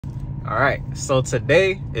All right, so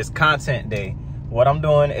today is content day. What I'm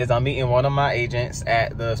doing is I'm meeting one of my agents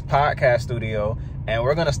at the podcast studio, and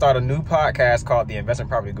we're gonna start a new podcast called The Investment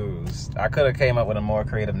Property Gurus. I could have came up with a more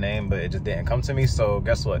creative name, but it just didn't come to me. So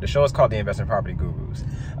guess what? The show is called The Investment Property Gurus.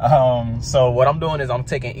 So what I'm doing is I'm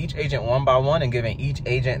taking each agent one by one and giving each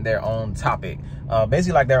agent their own topic,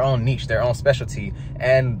 basically like their own niche, their own specialty.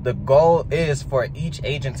 And the goal is for each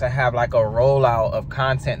agent to have like a rollout of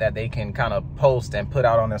content that they can kind of post and put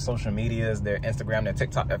out on their social medias, their Instagram, their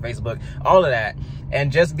TikTok, their Facebook, all of that,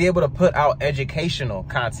 and just be able to put out educational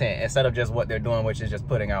content instead of just what they're doing, which is just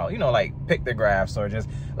putting out, you know, like pictographs or just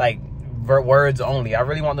like words only. I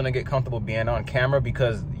really want them to get comfortable being on camera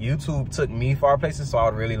because YouTube took me far places, so I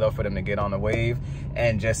would really love for them to get on the wave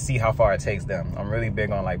and just see how far it takes them. I'm really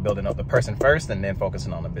big on like building up the person first and then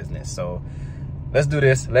focusing on the business. So let's do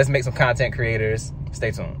this. Let's make some content creators.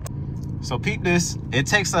 Stay tuned. So peep this. It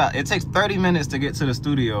takes 30 minutes to get to the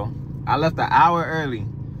studio. I left an hour early.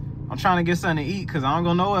 I'm trying to get something to eat because I don't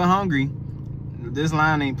go nowhere hungry. This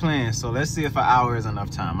line ain't playing, so let's see if an hour is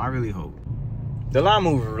enough time. I really hope. The line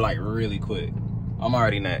moved like really quick. I'm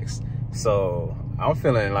already next. So I'm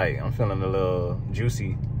feeling a little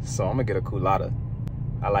juicy. So I'm gonna get a culotta.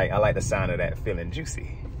 I like the sound of that, feeling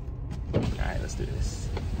juicy. All right, let's do this.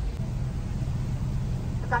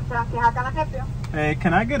 Hey,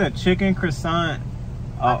 can I get a chicken croissant,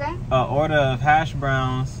 Okay. a order of hash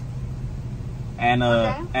browns, and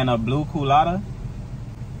a blue culotta?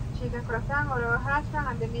 Chicken croissant, order of hash brown,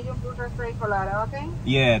 and the medium blue raspberry colada, okay?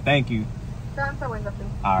 Yeah, thank you. Cancel window, please.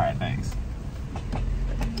 All right, thanks.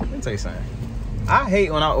 Let me tell you something. I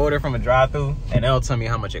hate when I order from a drive-thru and they'll tell me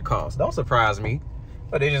how much it costs. Don't surprise me,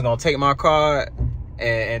 but they just gonna take my card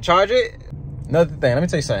and charge it. Another thing, let me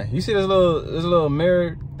tell you something. You see this little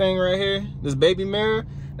mirror thing right here? This baby mirror?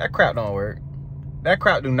 That crap don't work. That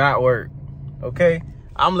crap do not work. Okay?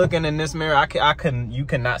 I'm looking in this mirror. You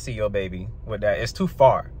cannot see your baby with that. It's too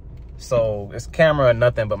far. So it's camera or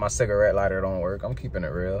nothing, but my cigarette lighter don't work. I'm keeping it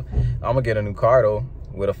real. I'm gonna get a new car though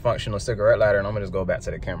with a functional cigarette lighter, and I'm gonna just go back to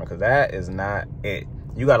the camera because that is not it.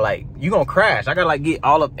 You gotta you gonna crash. I gotta get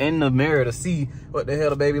all up in the mirror to see what the hell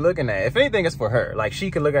the baby looking at. If anything, it's for her. Like she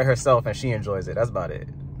can look at herself and she enjoys it. That's about it.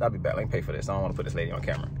 I'll be back. Let me pay for this. I don't want to put this lady on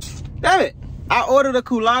camera. Damn it! I ordered a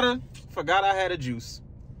culotta. Forgot I had a juice.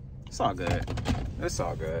 It's all good. It's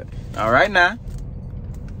all good. All right now.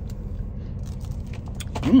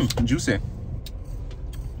 Juicy.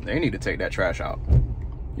 They need to take that trash out.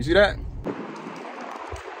 You see that?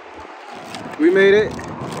 We made it.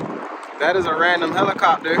 That is a random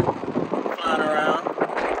helicopter flying around in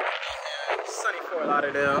sunny Fort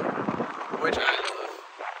Lauderdale, which I love.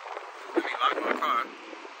 Let me lock my car.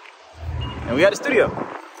 And we at the studio.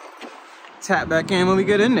 Tap back in when we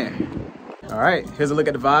get in there. All right, here's a look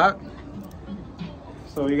at the vibe.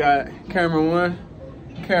 So we got camera 1,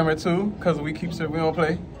 camera 2, because we don't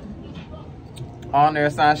play. On there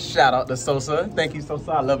sign, shout out to Sosa. Thank you,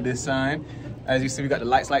 Sosa. I love this sign. As you see, we got the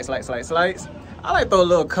lights. I like throw a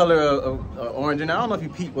little color of orange in there. I don't know if you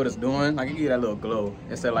peep what it's doing. Like, it give you that little glow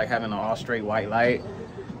instead of like having an all straight white light.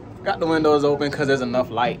 Got the windows open because there's enough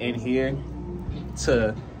light in here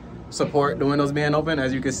to support the windows being open,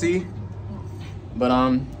 as you can see.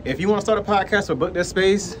 But if you want to start a podcast or book this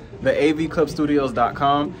space, the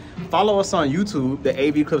avclubstudios.com. Follow us on YouTube, the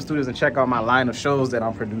AV Club Studios, and check out my line of shows that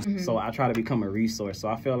I'm producing. So I try to become a resource. So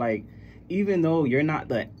I feel like even though you're not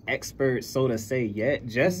the expert, so to say, yet,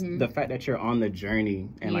 just the fact that you're on the journey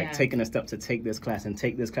and like taking a step to take this class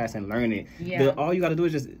and learn it. All you got to do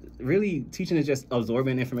is just really teaching is just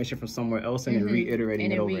absorbing information from somewhere else and then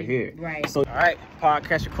reiterating it over here. Right. So, all right,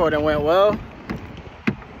 podcast recording went well.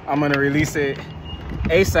 I'm going to release it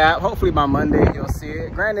ASAP. Hopefully by Monday you'll see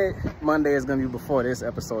it. Granted, Monday is gonna be before this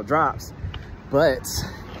episode drops, but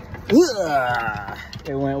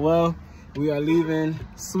it went well. We are leaving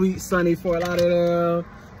sweet sunny Fort Lauderdale.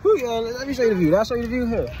 Let me show you the view. I'll show you the view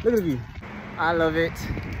here. Look at the view. I love it.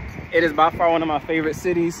 It is by far one of my favorite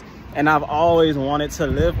cities, and I've always wanted to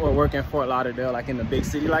live or work in Fort Lauderdale, like in a big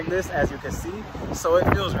city like this, as you can see. So it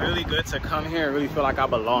feels really good to come here and really feel like I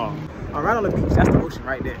belong. I'm right on the beach. That's the ocean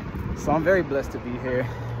right there. So I'm very blessed to be here,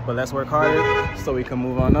 but let's work harder so we can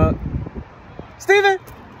move on up. Steven,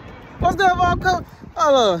 what's good, Bob?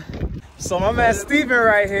 Hello. So my man Steven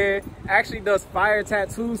right here actually does fire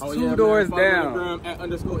tattoos 2 doors down. At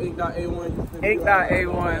 _ink.a1.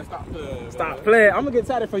 Ink.a1. Stop playing. I'm gonna get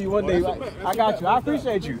tatted for you one day. I got you. I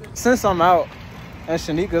appreciate you. Since I'm out and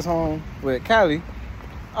Shanika's home with Khalid,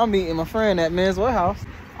 I'm meeting my friend at Men's Warehouse.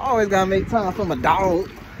 I always gotta make time for my dog.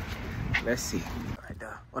 Let's see.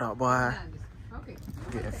 What up, boy? Okay.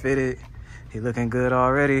 Getting fitted. He looking good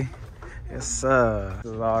already. Yes, sir.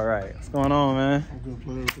 This is all right. What's going on, man?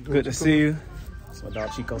 Good to see you. It's my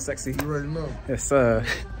dog Chico Sexy. You already know. Yes,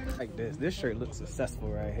 like this. This shirt looks successful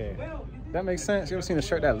right here. That makes sense. You ever seen a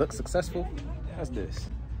shirt that looks successful? That's this.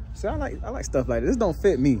 See, I like stuff like this. This don't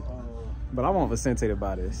fit me, but I won't facilitate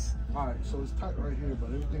by this. All right, so it's tight right here,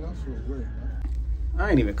 but everything else feels great. I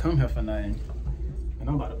ain't even come here for nothing, and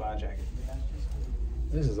I'm about to buy a jacket.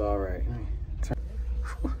 This is all right.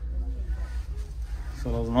 So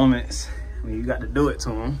those moments when you got to do it to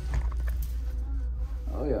them.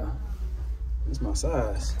 Oh yeah, it's my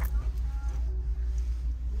size.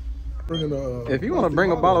 If you want to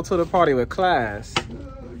bring a bottle to the party with class,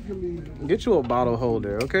 get you a bottle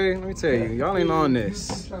holder, okay? Let me tell you, y'all ain't on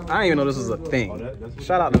this. I didn't even know this was a thing.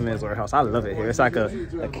 Shout out to Men's Warehouse. I love it here. It's like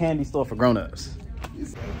a candy store for grown-ups. Look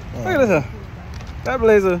at this. That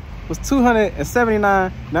blazer was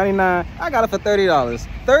 $279.99. I got it for $30.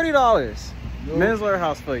 $30. Men's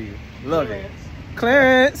Warehouse for you. Love it.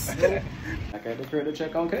 Clearance. Back at the crib to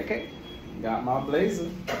check on KK. Got my blazer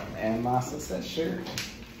and my success shirt.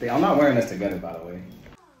 I'm not wearing this together, by the way.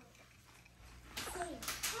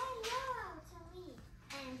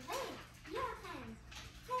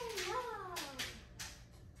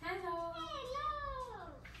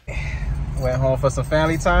 Went home for some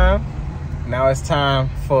family time. Now it's time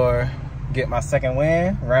for get my second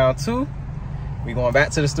win, round 2. We going back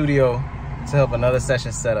to the studio to help another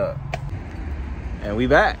session set up. And we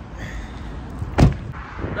back.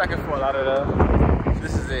 Back in Fort Lauderdale.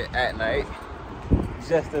 This is it at night.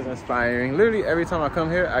 Just as inspiring. Literally every time I come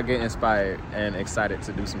here, I get inspired and excited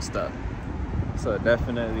to do some stuff. So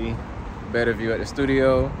definitely better view at the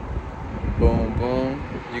studio. Boom, boom.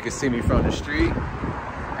 You can see me from the street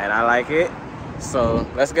and I like it. So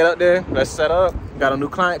let's get up there, let's set up. Got a new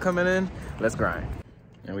client coming in, let's grind.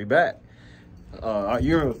 And we back. Our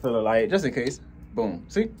urinal filler light, just in case. Boom,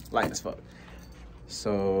 see, light as fuck.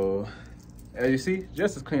 So as you see,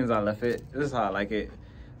 just as clean as I left it. This is how I like it.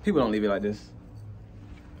 People don't leave it like this.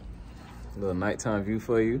 Little nighttime view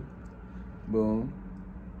for you. Boom,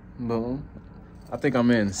 boom. I think I'm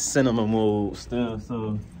in cinema mode still,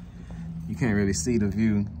 so you can't really see the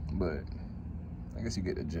view, but I guess you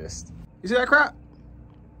get the gist. You see that crap?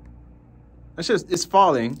 That's just, it's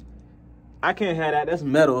falling. I can't have that, that's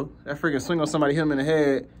metal. That freaking swing on somebody, hit him in the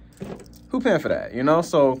head. Who paying for that, you know?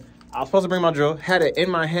 So I was supposed to bring my drill, had it in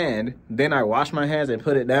my hand, then I washed my hands and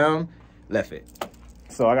put it down, left it.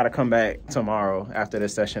 So I gotta come back tomorrow after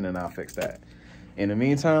this session and I'll fix that. In the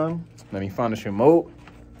meantime, let me find this remote.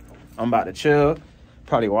 I'm about to chill,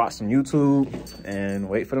 probably watch some YouTube and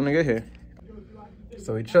wait for them to get here.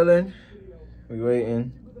 So we chilling, we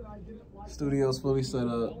waiting. Studio's fully set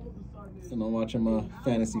up and I'm watching my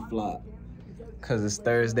fantasy flop. Cause it's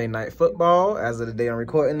Thursday night football as of the day I'm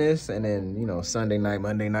recording this, and then, you know, Sunday night,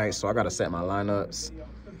 Monday night, so I gotta set my lineups.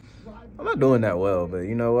 I'm not doing that well, but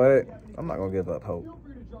you know what? I'm not gonna give up hope.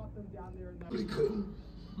 They couldn't.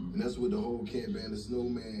 And that's what the whole Can't Ban the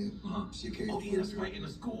Snowman shit came from. Oh yeah, that's right, in the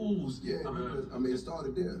schools. Yeah, I mean, it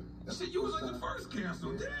started there. Shit, you was like the first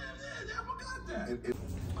canceled. Damn, I forgot that.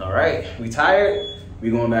 All right, we tired. We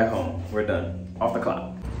going back home. We're done. Off the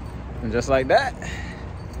clock. And just like that,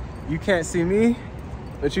 you can't see me,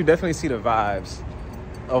 but you definitely see the vibes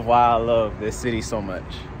of why I love this city so much.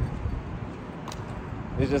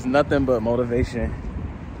 It's just nothing but motivation,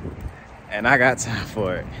 and I got time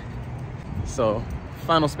for it. So,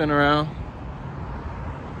 final spin around.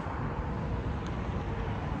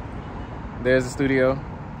 There's the studio.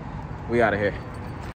 We out of here.